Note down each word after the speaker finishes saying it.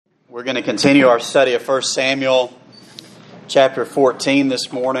We're going to continue our study of 1 Samuel chapter 14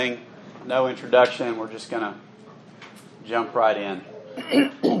 this morning. No introduction. We're just going to jump right in.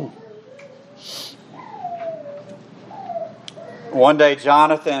 One day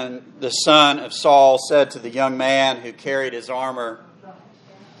Jonathan, the son of Saul, said to the young man who carried his armor,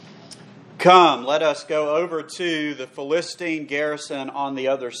 "Come, let us go over to the Philistine garrison on the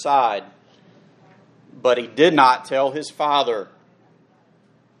other side." But he did not tell his father.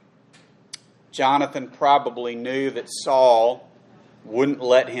 Jonathan probably knew that Saul wouldn't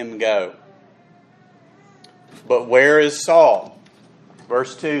let him go. But where is Saul?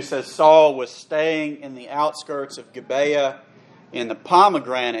 Verse 2 says, Saul was staying in the outskirts of Gibeah in the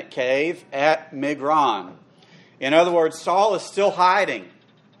pomegranate cave at Migron. In other words, Saul is still hiding.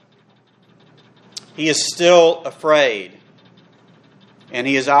 He is still afraid. And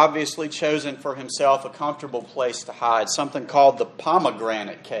he has obviously chosen for himself a comfortable place to hide. Something called the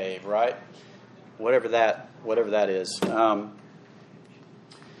pomegranate cave, right? Whatever that is. The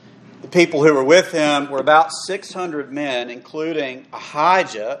people who were with him were about 600 men, including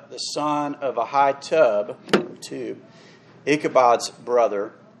Ahijah, the son of Ahitub, Ichabod's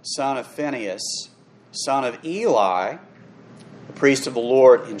brother, son of Phinehas, son of Eli, the priest of the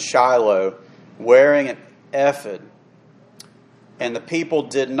Lord in Shiloh, wearing an ephod. And the people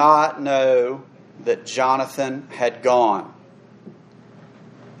did not know that Jonathan had gone.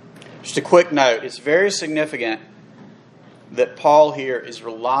 Just a quick note, it's very significant that Paul here is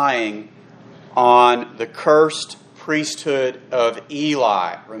relying on the cursed priesthood of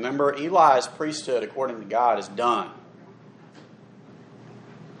Eli. Remember, Eli's priesthood, according to God, is done.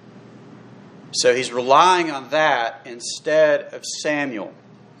 So he's relying on that instead of Samuel.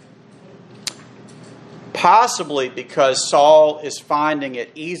 Possibly because Saul is finding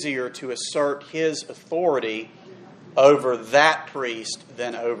it easier to assert his authority over that priest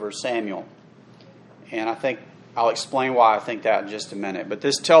than over Samuel. And I think I'll explain why I think that in just a minute. But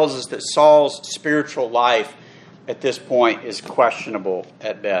this tells us that Saul's spiritual life at this point is questionable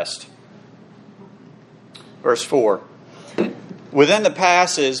at best. Verse 4. Within the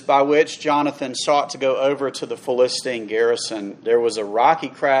passes by which Jonathan sought to go over to the Philistine garrison, there was a rocky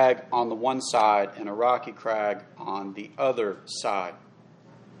crag on the one side and a rocky crag on the other side.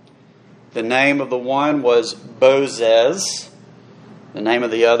 The name of the one was Bozez, the name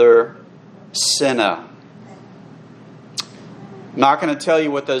of the other, Seneh. I'm not going to tell you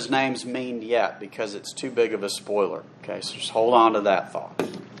what those names mean yet because it's too big of a spoiler. Okay, so just hold on to that thought.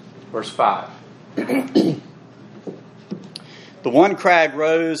 Verse 5. The one crag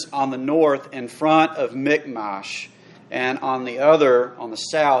rose on the north in front of Michmash, and on the other, on the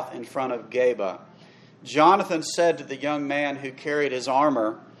south, in front of Geba. Jonathan said to the young man who carried his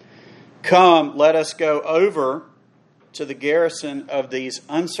armor, "Come, let us go over to the garrison of these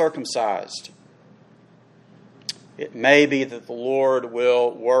uncircumcised. It may be that the Lord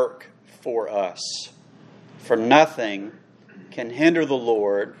will work for us, for nothing can hinder the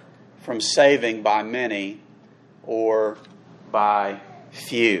Lord from saving by many or by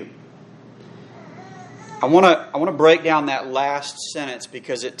few." I want to break down that last sentence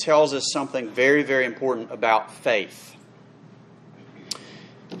because it tells us something very, very important about faith.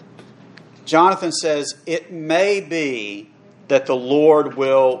 Jonathan says, it may be that the Lord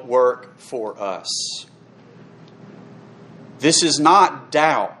will work for us. This is not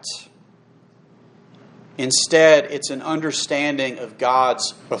doubt. Instead, it's an understanding of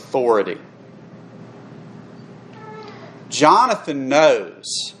God's authority. Jonathan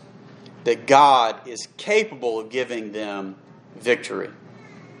knows that God is capable of giving them victory.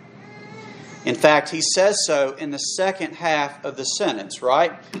 In fact, he says so in the second half of the sentence,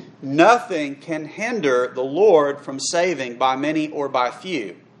 right? Nothing can hinder the Lord from saving by many or by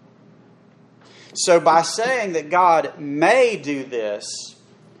few. So by saying that God may do this,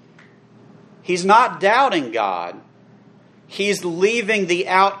 he's not doubting God. He's leaving the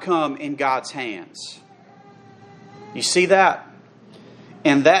outcome in God's hands. You see that?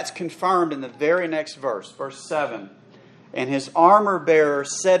 And that's confirmed in the very next verse, verse 7. And his armor bearer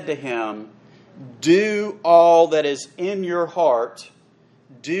said to him, "Do all that is in your heart.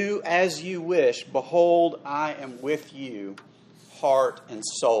 Do as you wish. Behold, I am with you, heart and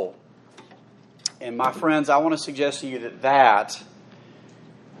soul." And my friends, I want to suggest to you that that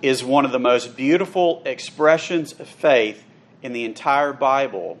is one of the most beautiful expressions of faith in the entire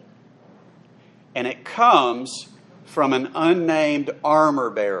Bible. And it comes from an unnamed armor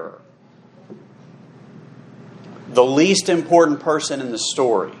bearer. The least important person in the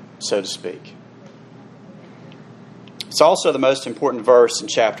story, so to speak. It's also the most important verse in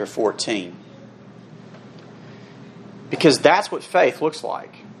chapter 14. Because that's what faith looks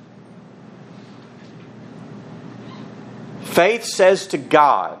like. Faith says to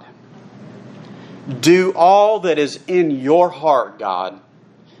God, do all that is in your heart, God.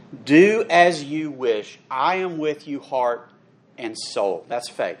 Do as you wish. I am with you, heart and soul. That's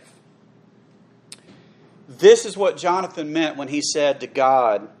faith. This is what Jonathan meant when he said to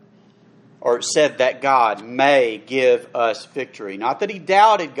God, or said that God may give us victory. Not that he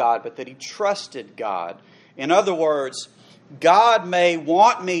doubted God, but that he trusted God. In other words, God may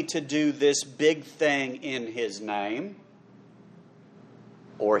want me to do this big thing in His name,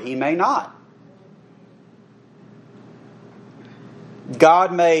 or He may not.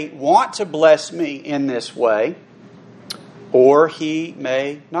 God may want to bless me in this way, or He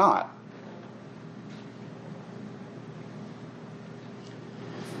may not.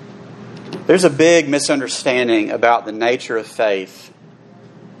 There's a big misunderstanding about the nature of faith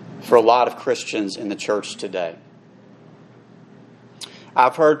for a lot of Christians in the church today.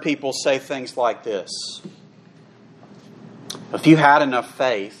 I've heard people say things like this: if you had enough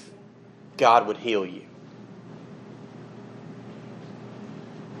faith, God would heal you.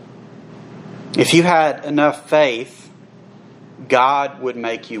 If you had enough faith, God would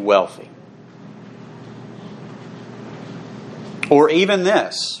make you wealthy. Or even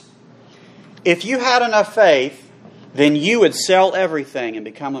this: if you had enough faith, then you would sell everything and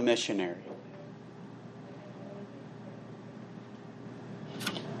become a missionary.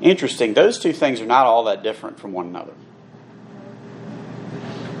 Interesting, those two things are not all that different from one another.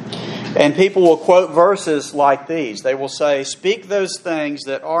 And people will quote verses like these. They will say, speak those things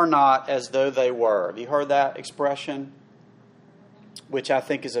that are not as though they were. Have you heard that expression? Which I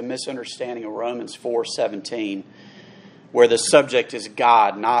think is a misunderstanding of Romans 4:17, where the subject is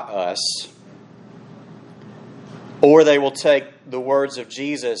God, not us. Or they will take the words of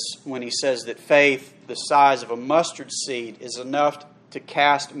Jesus when He says that faith the size of a mustard seed is enough to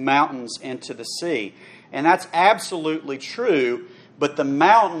cast mountains into the sea. And that's absolutely true, but the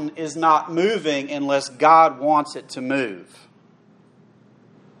mountain is not moving unless God wants it to move.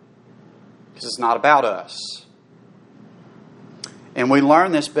 Because it's not about us. And we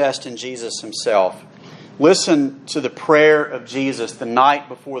learn this best in Jesus Himself. Listen to the prayer of Jesus the night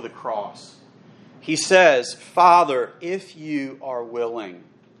before the cross. He says, Father, if you are willing,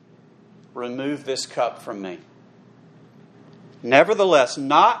 remove this cup from me. Nevertheless,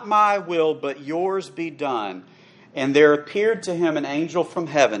 not my will, but yours be done. And there appeared to him an angel from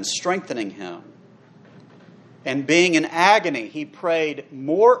heaven, strengthening him. And being in agony, he prayed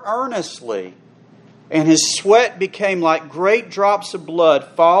more earnestly, and his sweat became like great drops of blood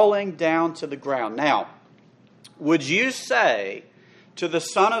falling down to the ground. Now, would you say to the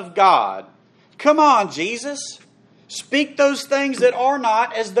Son of God, come on, Jesus, speak those things that are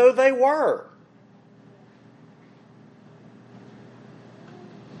not as though they were?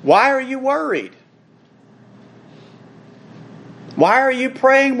 Why are you worried? Why are you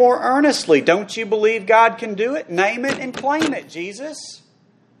praying more earnestly? Don't you believe God can do it? Name it and claim it, Jesus.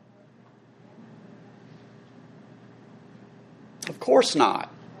 Of course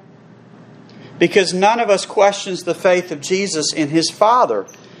not. Because none of us questions the faith of Jesus in His Father.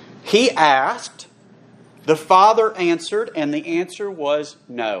 He asked, the Father answered, and the answer was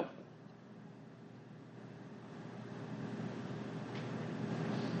no.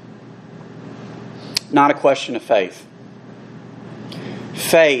 Not a question of faith.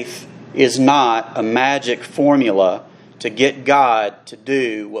 Faith is not a magic formula to get God to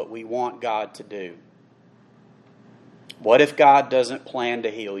do what we want God to do. What if God doesn't plan to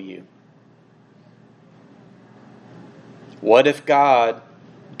heal you? What if God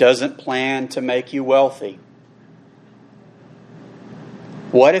doesn't plan to make you wealthy?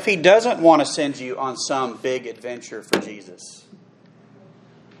 What if He doesn't want to send you on some big adventure for Jesus?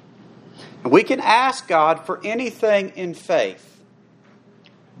 We can ask God for anything in faith,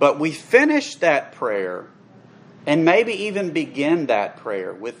 but we finish that prayer and maybe even begin that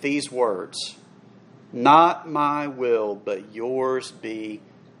prayer with these words: not my will, but yours be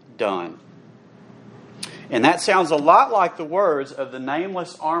done. And that sounds a lot like the words of the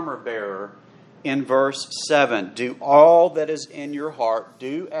nameless armor bearer in verse 7. Do all that is in your heart.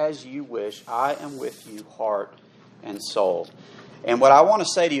 Do as you wish. I am with you, heart and soul. And what I want to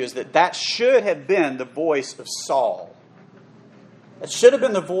say to you is that should have been the voice of Saul. That should have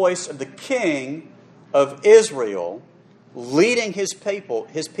been the voice of the king of Israel, leading his people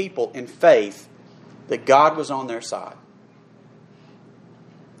in faith that God was on their side.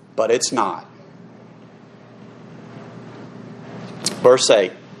 But it's not. Verse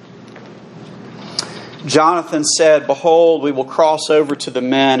 8. Jonathan said, behold, we will cross over to the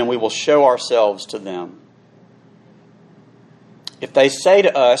men and we will show ourselves to them. If they say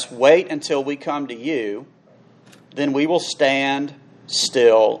to us, wait until we come to you, then we will stand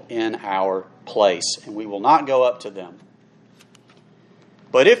still in our place, and we will not go up to them.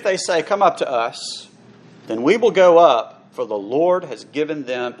 But if they say, come up to us, then we will go up, for the Lord has given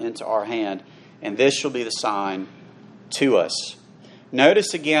them into our hand, and this shall be the sign to us.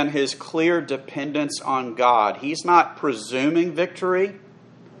 Notice again his clear dependence on God. He's not presuming victory.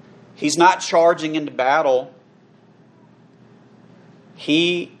 He's not charging into battle.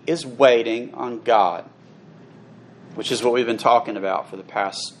 He is waiting on God, which is what we've been talking about for the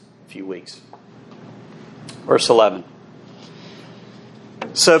past few weeks. Verse 11.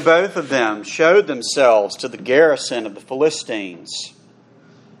 So both of them showed themselves to the garrison of the Philistines.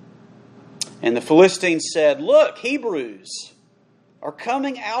 And the Philistines said, look, Hebrews are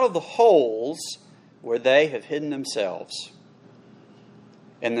coming out of the holes where they have hidden themselves.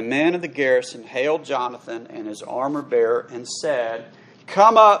 And the men of the garrison hailed Jonathan and his armor-bearer and said,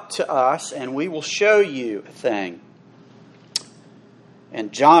 come up to us and we will show you a thing.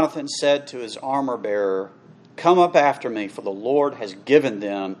 And Jonathan said to his armor-bearer, come up after me, for the Lord has given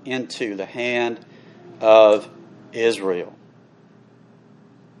them into the hand of Israel.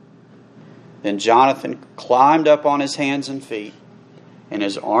 Then Jonathan climbed up on his hands and feet, and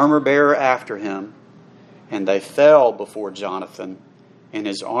his armor-bearer after him, and they fell before Jonathan, and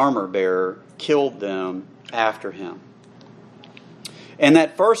his armor-bearer killed them after him. And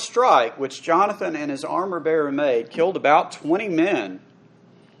that first strike, which Jonathan and his armor-bearer made, killed about 20 men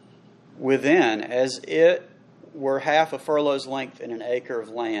within, as it were half a furlong's length in an acre of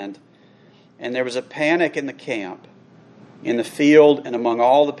land. And there was a panic in the camp, in the field, and among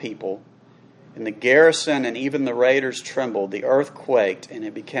all the people. And the garrison and even the raiders trembled. The earth quaked, and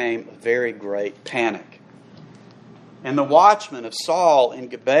it became a very great panic. And the watchmen of Saul in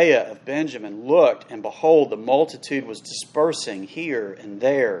Gibeah of Benjamin looked, and behold, the multitude was dispersing here and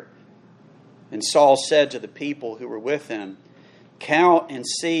there. And Saul said to the people who were with him, count and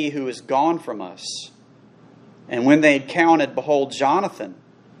see who is gone from us. And when they had counted, behold, Jonathan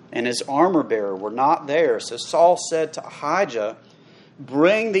and his armor-bearer were not there. So Saul said to Ahijah,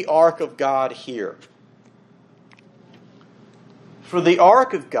 bring the ark of God here. For the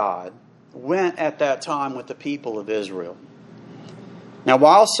ark of God went at that time with the people of Israel. Now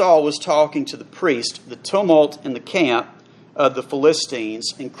while Saul was talking to the priest, the tumult in the camp of the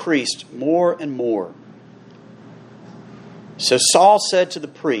Philistines increased more and more. So Saul said to the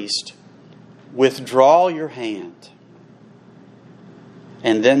priest, withdraw your hand.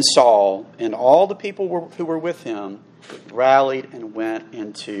 And then Saul and all the people who were with him rallied and went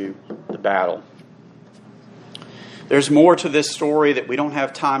into the battle. There's more to this story that we don't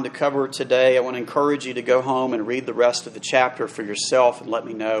have time to cover today. I want to encourage you to go home and read the rest of the chapter for yourself and let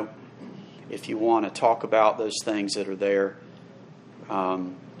me know if you want to talk about those things that are there.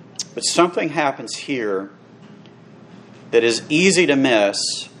 But something happens here that is easy to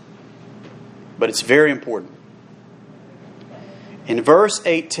miss, but it's very important. In verse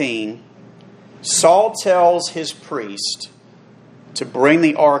 18, Saul tells his priest to bring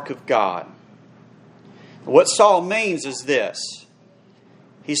the ark of God. What Saul means is this.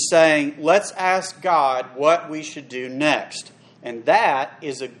 He's saying, let's ask God what we should do next. And that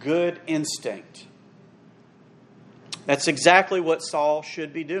is a good instinct. That's exactly what Saul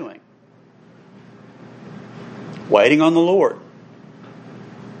should be doing. Waiting on the Lord.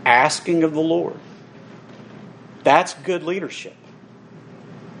 Asking of the Lord. That's good leadership.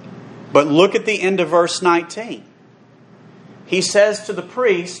 But look at the end of verse 19. He says to the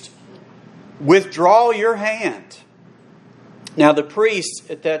priest, withdraw your hand. Now the priests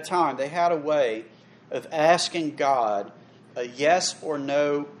at that time, they had a way of asking God a yes or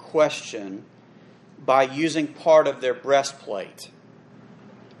no question by using part of their breastplate.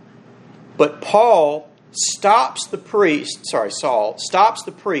 But Saul stops the priest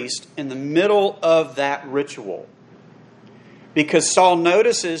in the middle of that ritual. Because Saul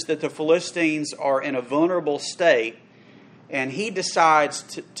notices that the Philistines are in a vulnerable state, and he decides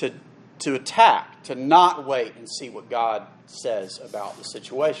to attack, to not wait and see what God says about the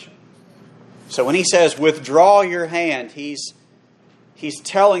situation. So when he says, withdraw your hand, he's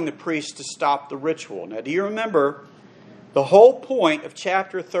telling the priest to stop the ritual. Now, do you remember the whole point of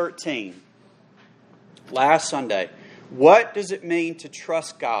chapter 13, last Sunday? What does it mean to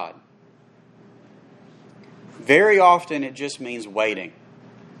trust God? Very often it just means waiting.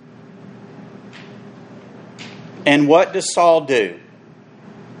 And what does Saul do?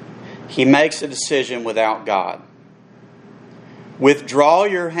 He makes a decision without God. Withdraw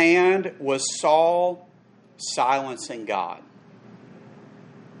your hand was Saul silencing God.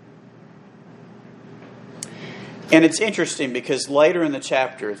 And it's interesting because later in the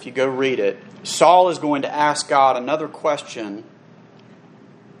chapter, if you go read it, Saul is going to ask God another question,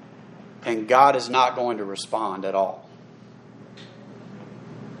 and God is not going to respond at all.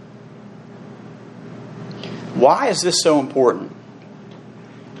 Why is this so important?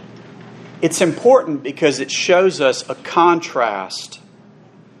 It's important because it shows us a contrast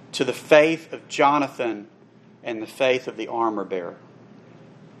to the faith of Jonathan and the faith of the armor bearer.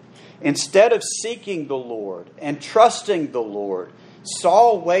 Instead of seeking the Lord and trusting the Lord,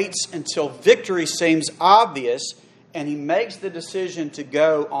 Saul waits until victory seems obvious and he makes the decision to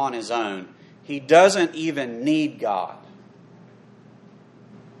go on his own. He doesn't even need God.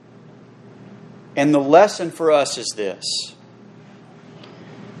 And the lesson for us is this.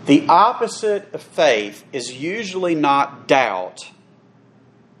 The opposite of faith is usually not doubt,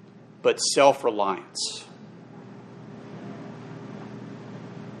 but self-reliance.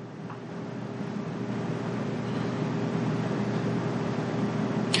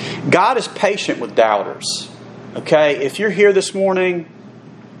 God is patient with doubters. Okay? If you're here this morning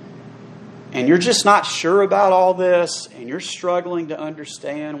and you're just not sure about all this and you're struggling to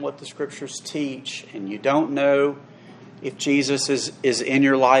understand what the Scriptures teach and you don't know if Jesus is in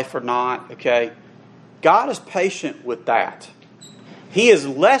your life or not, okay? God is patient with that. He is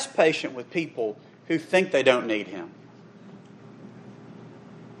less patient with people who think they don't need Him.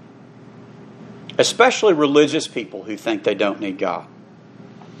 Especially religious people who think they don't need God.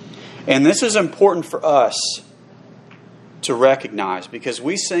 And this is important for us to recognize because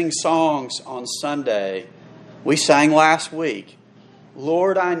we sing songs on Sunday. We sang last week,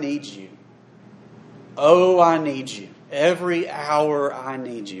 Lord, I need you. Oh, I need you. Every hour I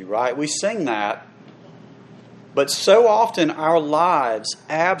need you, right? We sing that. But so often our lives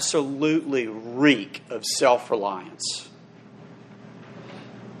absolutely reek of self-reliance.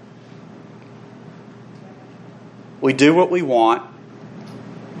 We do what we want.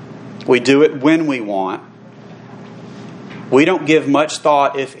 We do it when we want. We don't give much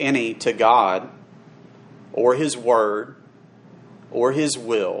thought, if any, to God or His Word or His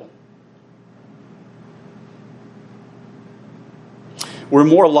will. We're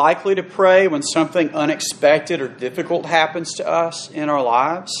more likely to pray when something unexpected or difficult happens to us in our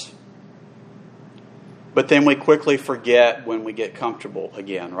lives. But then we quickly forget when we get comfortable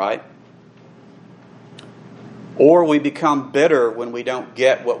again, right? Or we become bitter when we don't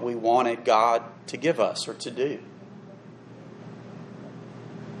get what we wanted God to give us or to do.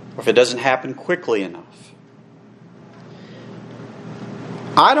 Or if it doesn't happen quickly enough.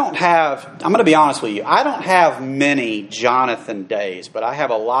 I'm going to be honest with you, I don't have many Jonathan days, but I have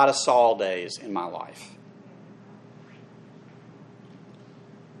a lot of Saul days in my life.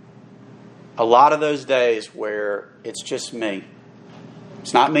 A lot of those days where it's just me.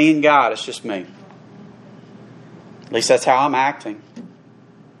 It's not me and God, it's just me. At least that's how I'm acting.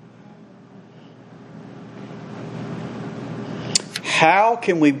 How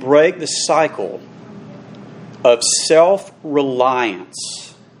can we break the cycle of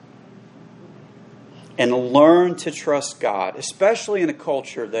self-reliance and learn to trust God, especially in a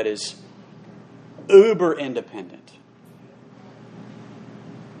culture that is uber independent,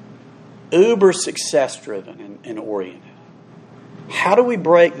 uber success-driven and oriented? How do we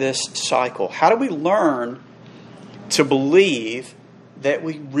break this cycle? How do we learn to believe that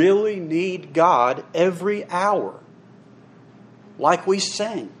we really need God every hour, like we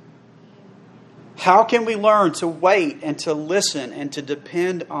sing? How can we learn to wait and to listen and to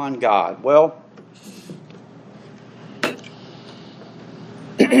depend on God? Well,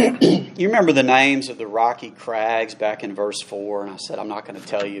 you remember the names of the rocky crags back in verse 4, and I said I'm not going to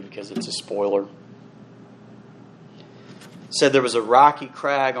tell you because it's a spoiler. It said there was a rocky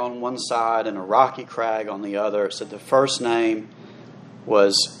crag on one side and a rocky crag on the other. It said the first name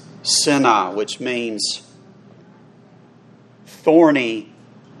was Sinai, which means thorny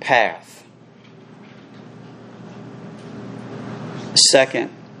path. Second,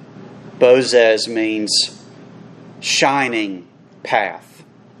 Bozez means shining path.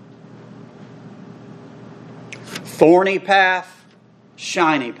 Thorny path,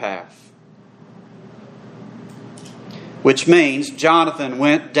 shiny path. Which means Jonathan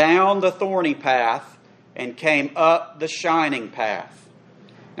went down the thorny path and came up the shining path.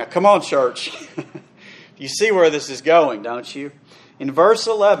 Now come on, church. You see where this is going, don't you? In verse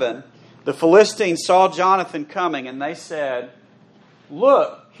 11, the Philistines saw Jonathan coming and they said,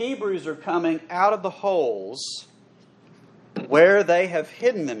 "Look, Hebrews are coming out of the holes where they have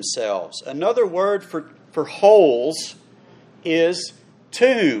hidden themselves." Another word for holes is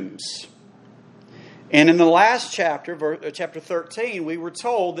tombs. And in the last chapter, chapter 13, we were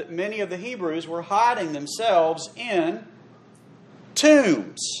told that many of the Hebrews were hiding themselves in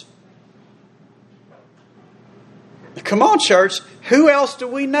tombs. Come on, church. Who else do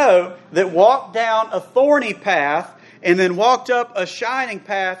we know that walked down a thorny path and then walked up a shining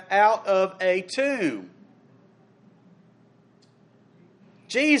path out of a tomb?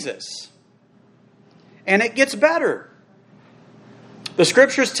 Jesus. And it gets better. The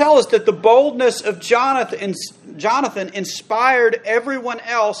Scriptures tell us that the boldness of Jonathan inspired everyone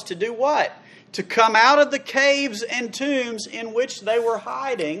else to do what? To come out of the caves and tombs in which they were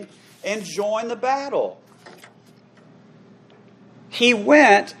hiding and join the battle. He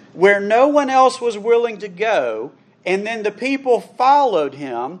went where no one else was willing to go, and then the people followed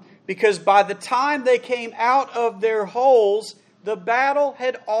him, because by the time they came out of their holes, the battle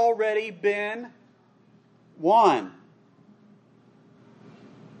had already been won.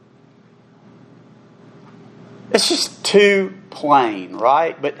 It's just too plain,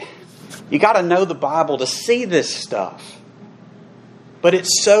 right? But you got to know the Bible to see this stuff. But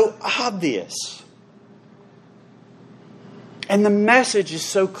it's so obvious. And the message is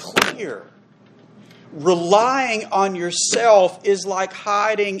so clear. Relying on yourself is like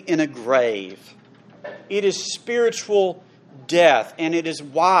hiding in a grave. It is spiritual death, and it is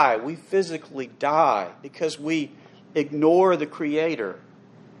why we physically die, because we ignore the Creator.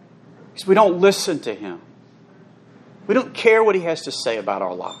 Because we don't listen to Him. We don't care what He has to say about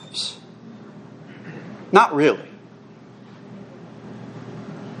our lives. Not really.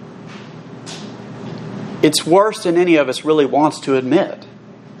 It's worse than any of us really wants to admit.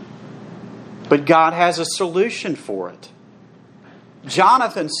 But God has a solution for it.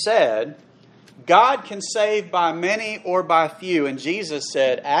 Jonathan said, God can save by many or by few. And Jesus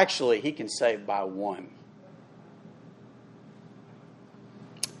said, actually, He can save by one.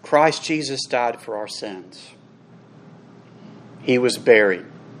 Christ Jesus died for our sins. He was buried.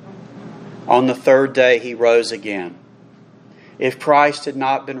 On the third day, He rose again. If Christ had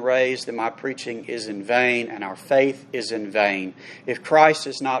not been raised, then my preaching is in vain and our faith is in vain. If Christ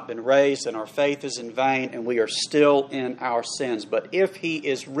has not been raised, then our faith is in vain and we are still in our sins. But if He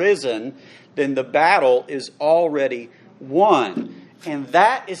is risen, then the battle is already won. And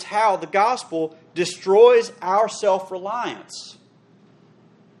that is how the gospel destroys our self-reliance.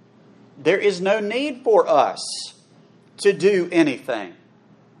 There is no need for us to do anything.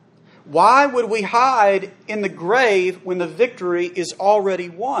 Why would we hide in the grave when the victory is already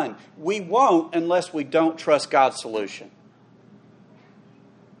won? We won't unless we don't trust God's solution.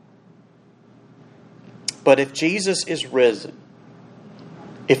 But if Jesus is risen,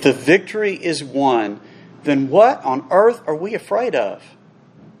 if the victory is won, then what on earth are we afraid of?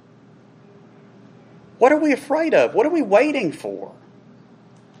 What are we afraid of? What are we waiting for?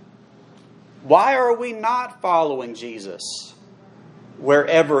 Why are we not following Jesus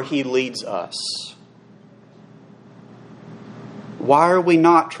wherever He leads us? Why are we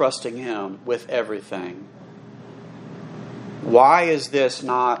not trusting Him with everything? Why is this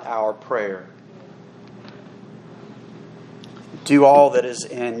not our prayer? Do all that is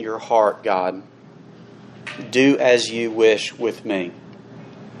in your heart, God. Do as you wish with me.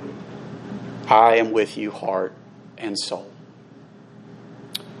 I am with you, heart and soul.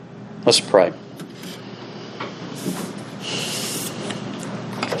 Let's pray.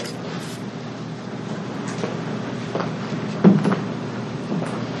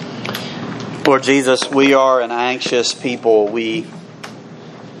 Lord Jesus, we are an anxious people. We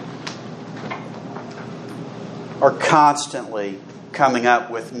are constantly coming up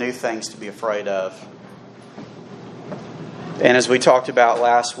with new things to be afraid of. And as we talked about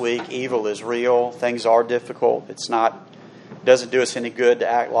last week, evil is real. Things are difficult. It doesn't do us any good to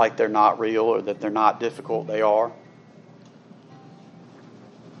act like they're not real or that they're not difficult. They are.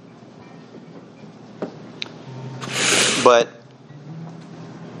 But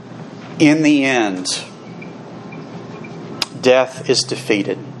in the end, death is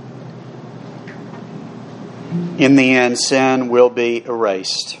defeated. In the end, sin will be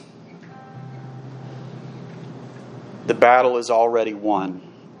erased. The battle is already won.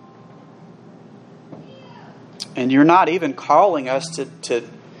 And you're not even calling us to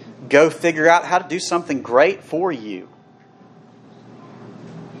go figure out how to do something great for you.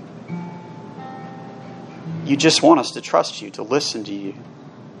 You just want us to trust you, to listen to you.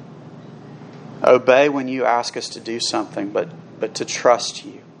 Obey when you ask us to do something, but to trust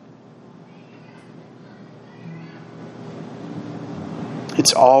you.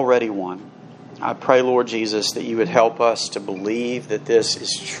 It's already won. I pray, Lord Jesus, that you would help us to believe that this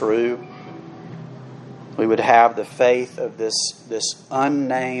is true. We would have the faith of this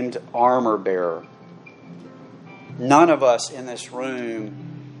unnamed armor bearer none of us in this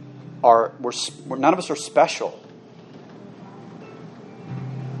room none of us are special.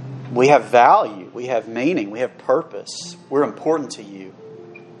 We have value, we have meaning, we have purpose. We're important to you.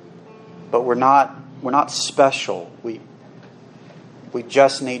 But we're not special. We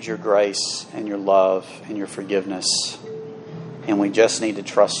just need your grace and your love and your forgiveness. And we just need to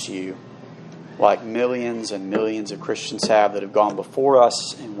trust you like millions and millions of Christians have that have gone before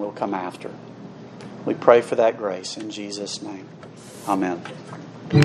us and will come after. We pray for that grace in Jesus' name. Amen.